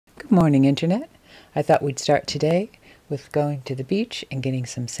Morning, Internet. I thought we'd start today with going to the beach and getting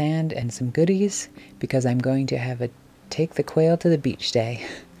some sand and some goodies because I'm going to have a take the quail to the beach day.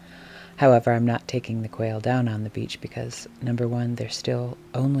 However, I'm not taking the quail down on the beach because, number one, they're still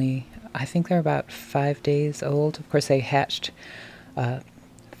only, I think they're about 5 days old. Of course, they hatched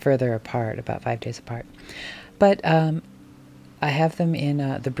further apart, about 5 days apart. But I have them in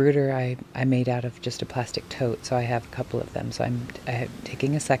the brooder I made out of just a plastic tote, so I have a couple of them. So I'm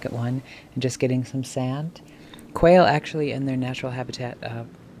taking a second one and just getting some sand. Quail actually in their natural habitat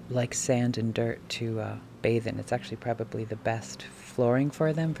like sand and dirt to bathe in. It's actually probably the best flooring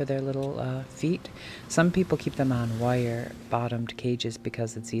for them for their little feet. Some people keep them on wire-bottomed cages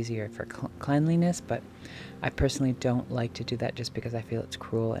because it's easier for cleanliness, but I personally don't like to do that just because I feel it's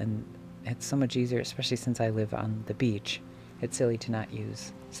cruel and it's so much easier, especially since I live on the beach. It's silly to not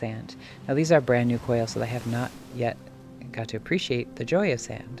use sand. Now these are brand new quail, so they have not yet got to appreciate the joy of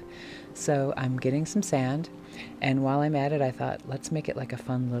sand. So I'm getting some sand, and while I'm at it, I thought, let's make it like a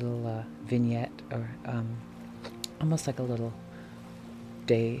fun little vignette, or almost like a little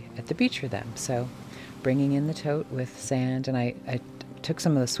day at the beach for them. So bringing in the tote with sand, and I took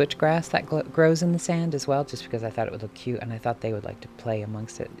some of the switchgrass that grows in the sand as well, just because I thought it would look cute, and I thought they would like to play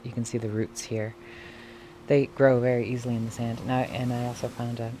amongst it. You can see the roots here. They grow very easily in the sand. And I also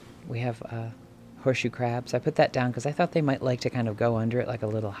found we have horseshoe crabs. I put that down because I thought they might like to kind of go under it like a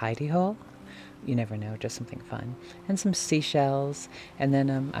little hidey hole. You never know, just something fun. And some seashells. And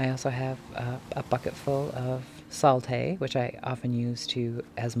then I also have a bucket full of saute, which I often use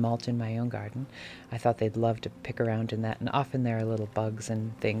as mulch in my own garden. I thought they'd love to pick around in that. And often there are little bugs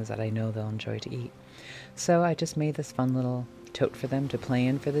and things that I know they'll enjoy to eat. So I just made this fun little tote for them to play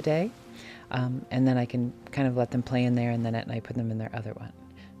in for the day. And then I can kind of let them play in there, and then at night put them in their other one.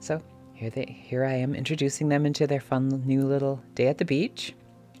 So here I am introducing them into their fun new little day at the beach.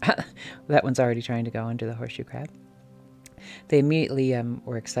 That one's already trying to go under the horseshoe crab. They immediately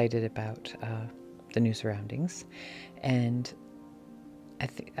were excited about the new surroundings, and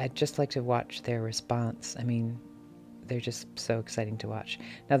I'd just like to watch their response. I mean, they're just so exciting to watch.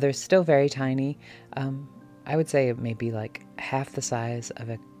 Now they're still very tiny. I would say maybe like half the size of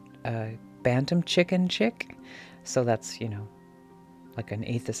a bantam chicken chick, so that's, you know, like an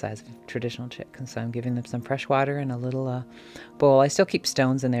eighth the size of a traditional chick. And so I'm giving them some fresh water in a little bowl. I still keep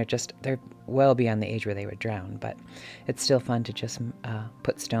stones in there, they're well beyond the age where they would drown, but it's still fun to just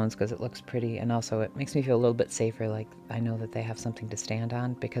put stones because it looks pretty, and also it makes me feel a little bit safer, like I know that they have something to stand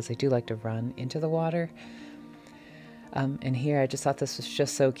on, because they do like to run into the water. And here I just thought this was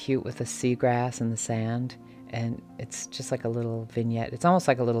just so cute with the seagrass and the sand. And it's just like a little vignette. It's almost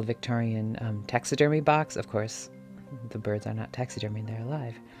like a little Victorian taxidermy box. Of course, the birds are not taxidermy, they're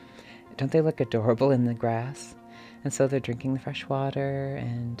alive. Don't they look adorable in the grass? And so they're drinking the fresh water,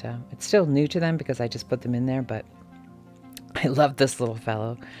 and it's still new to them because I just put them in there, but I love this little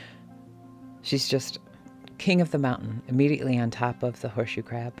fellow. She's just king of the mountain, immediately on top of the horseshoe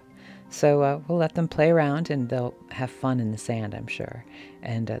crab. So we'll let them play around, and they'll have fun in the sand, I'm sure.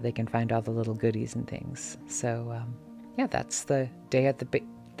 And they can find all the little goodies and things. So, yeah, that's the day at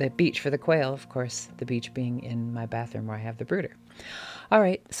the beach for the quail, of course, the beach being in my bathroom where I have the brooder. All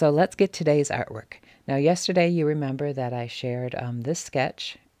right, so let's get today's artwork. Now, yesterday you remember that I shared this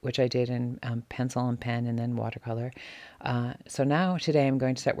sketch, which I did in pencil and pen and then watercolor. So now today I'm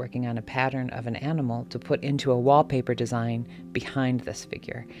going to start working on a pattern of an animal to put into a wallpaper design behind this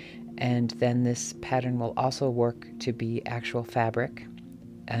figure. And then this pattern will also work to be actual fabric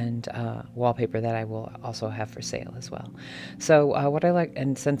and wallpaper that I will also have for sale as well. So what I like,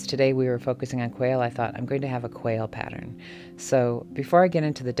 and since today we were focusing on quail, I thought I'm going to have a quail pattern. So before I get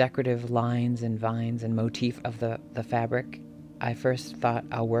into the decorative lines and vines and motif of the fabric, I first thought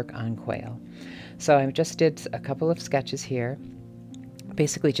I'll work on quail. So I just did a couple of sketches here,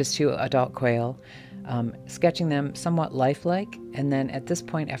 basically just 2 adult quail, sketching them somewhat lifelike. And then at this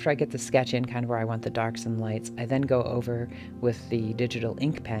point, after I get the sketch in kind of where I want the darks and lights, I then go over with the digital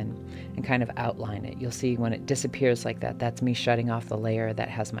ink pen and kind of outline it. You'll see when it disappears like that, that's me shutting off the layer that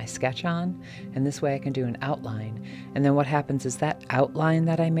has my sketch on. And this way I can do an outline. And then what happens is that outline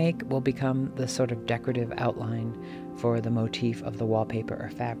that I make will become the sort of decorative outline for the motif of the wallpaper or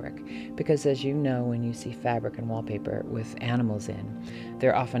fabric. Because as you know, when you see fabric and wallpaper with animals in,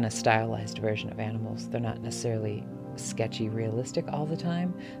 they're often a stylized version of animals. They're not necessarily sketchy realistic all the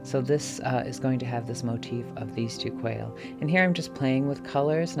time. So this is going to have this motif of these 2 quail. And here I'm just playing with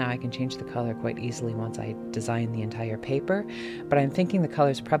colors. Now I can change the color quite easily once I design the entire paper, but I'm thinking the color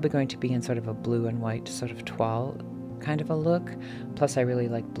is probably going to be in sort of a blue and white sort of toile kind of a look. Plus I really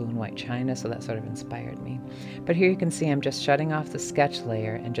like blue and white china, so that sort of inspired me. But here you can see I'm just shutting off the sketch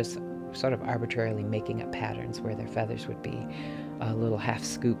layer and just sort of arbitrarily making up patterns where their feathers would be little half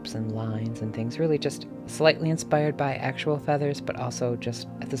scoops and lines and things, really just slightly inspired by actual feathers, but also just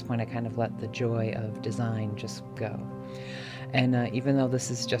at this point I kind of let the joy of design just go. And even though this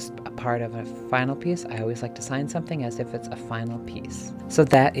is just a part of a final piece, I always like to sign something as if it's a final piece. So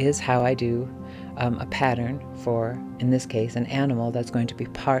that is how I do a pattern for, in this case, an animal that's going to be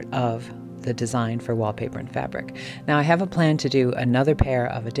part of the design for wallpaper and fabric. Now I have a plan to do another pair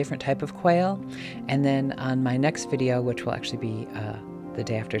of a different type of quail, and then on my next video, which will actually be the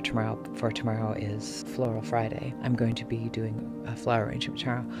day after tomorrow, for tomorrow is Floral Friday, I'm going to be doing a flower arrangement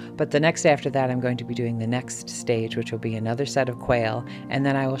tomorrow. But the next day after that, I'm going to be doing the next stage, which will be another set of quail, and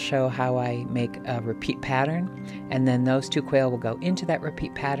then I will show how I make a repeat pattern, and then those two quail will go into that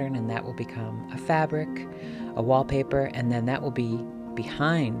repeat pattern, and that will become a fabric, a wallpaper, and then that will be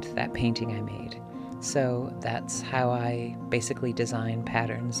behind that painting I made. So that's how I basically design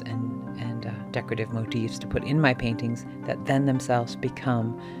patterns and decorative motifs to put in my paintings that then themselves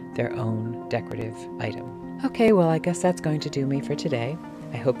become their own decorative item. Okay, well I guess that's going to do me for today.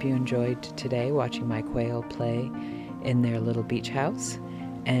 I hope you enjoyed today watching my quail play in their little beach house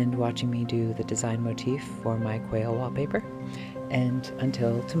and watching me do the design motif for my quail wallpaper. And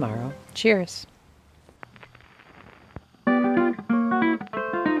until tomorrow, cheers!